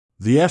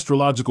The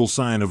astrological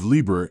sign of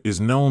Libra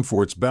is known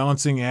for its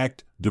balancing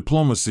act,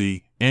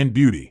 diplomacy, and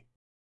beauty.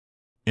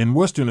 In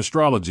Western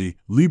astrology,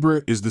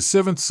 Libra is the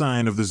seventh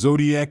sign of the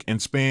zodiac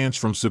and spans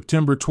from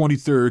September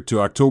 23rd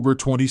to October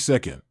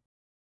 22nd.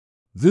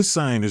 This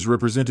sign is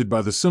represented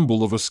by the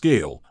symbol of a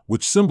scale,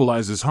 which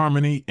symbolizes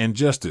harmony and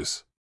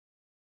justice.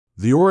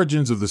 The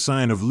origins of the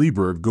sign of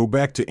Libra go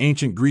back to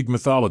ancient Greek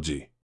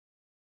mythology.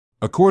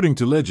 According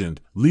to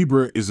legend,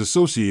 Libra is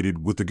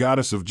associated with the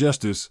goddess of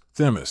justice,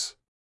 Themis.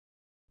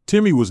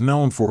 Timi was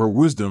known for her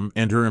wisdom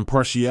and her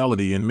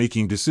impartiality in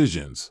making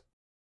decisions.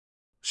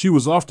 She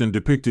was often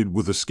depicted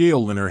with a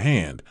scale in her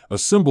hand, a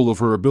symbol of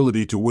her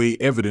ability to weigh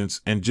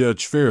evidence and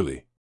judge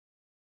fairly.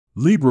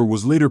 Libra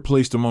was later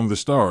placed among the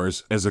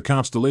stars as a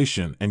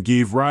constellation and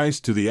gave rise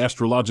to the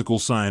astrological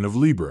sign of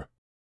Libra.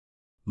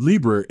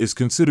 Libra is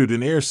considered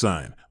an air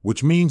sign,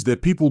 which means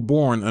that people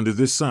born under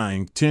this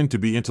sign tend to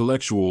be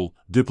intellectual,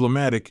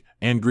 diplomatic,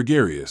 and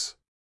gregarious.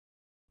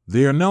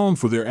 They are known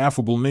for their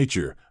affable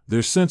nature,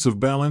 their sense of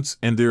balance,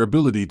 and their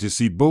ability to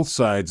see both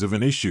sides of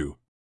an issue.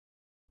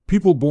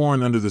 People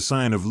born under the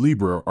sign of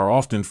Libra are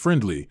often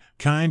friendly,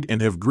 kind,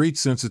 and have great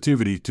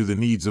sensitivity to the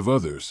needs of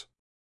others.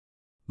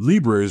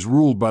 Libra is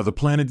ruled by the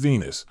planet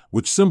Venus,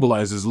 which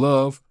symbolizes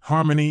love,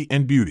 harmony,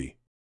 and beauty.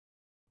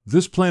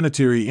 This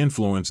planetary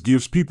influence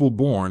gives people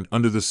born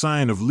under the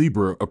sign of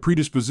Libra a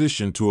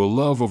predisposition to a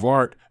love of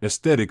art,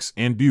 aesthetics,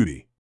 and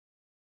beauty.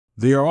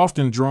 They are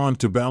often drawn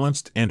to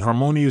balanced and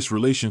harmonious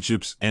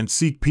relationships and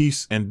seek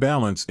peace and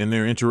balance in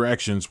their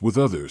interactions with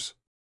others.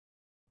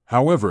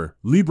 However,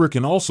 Libra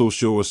can also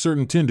show a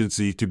certain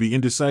tendency to be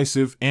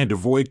indecisive and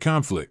avoid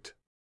conflict.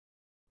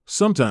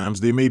 Sometimes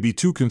they may be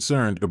too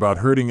concerned about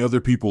hurting other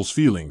people's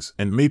feelings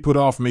and may put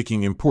off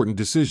making important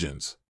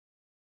decisions.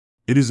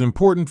 It is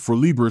important for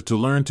Libra to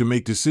learn to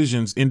make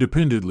decisions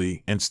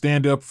independently and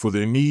stand up for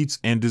their needs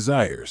and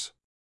desires.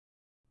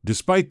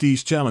 Despite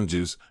these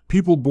challenges,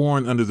 people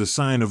born under the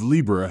sign of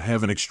Libra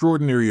have an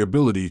extraordinary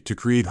ability to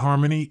create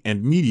harmony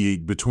and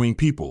mediate between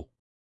people.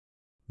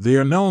 They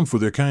are known for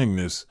their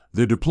kindness,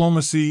 their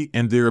diplomacy,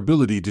 and their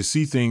ability to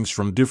see things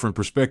from different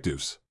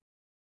perspectives.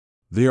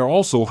 They are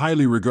also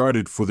highly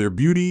regarded for their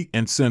beauty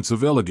and sense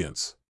of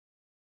elegance.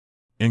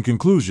 In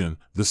conclusion,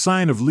 the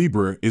sign of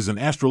Libra is an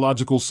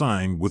astrological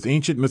sign with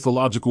ancient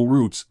mythological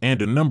roots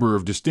and a number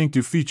of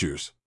distinctive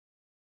features.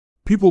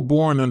 People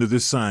born under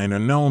this sign are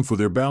known for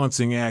their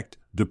balancing act,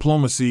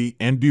 diplomacy,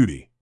 and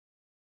beauty.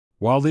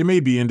 While they may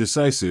be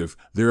indecisive,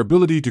 their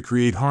ability to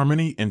create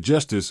harmony and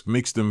justice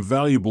makes them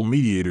valuable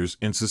mediators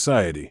in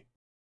society.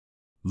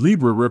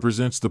 Libra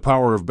represents the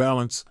power of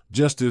balance,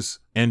 justice,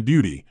 and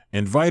beauty,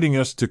 inviting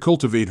us to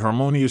cultivate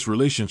harmonious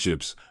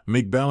relationships,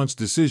 make balanced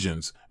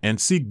decisions, and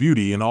seek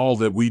beauty in all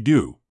that we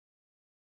do.